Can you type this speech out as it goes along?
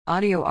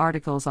Audio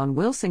articles on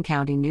Wilson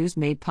County News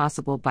made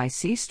possible by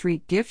C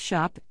Street Gift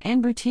Shop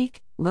and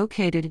Boutique,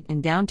 located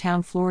in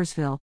downtown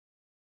Floresville.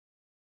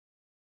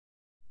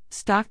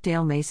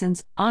 Stockdale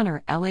Masons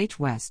honor L.H.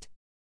 West.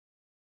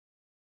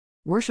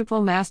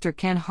 Worshipful Master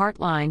Ken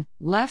Hartline,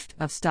 left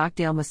of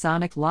Stockdale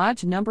Masonic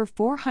Lodge No.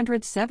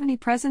 470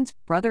 presents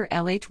Brother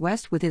L.H.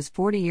 West with his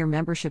 40-year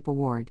membership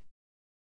award.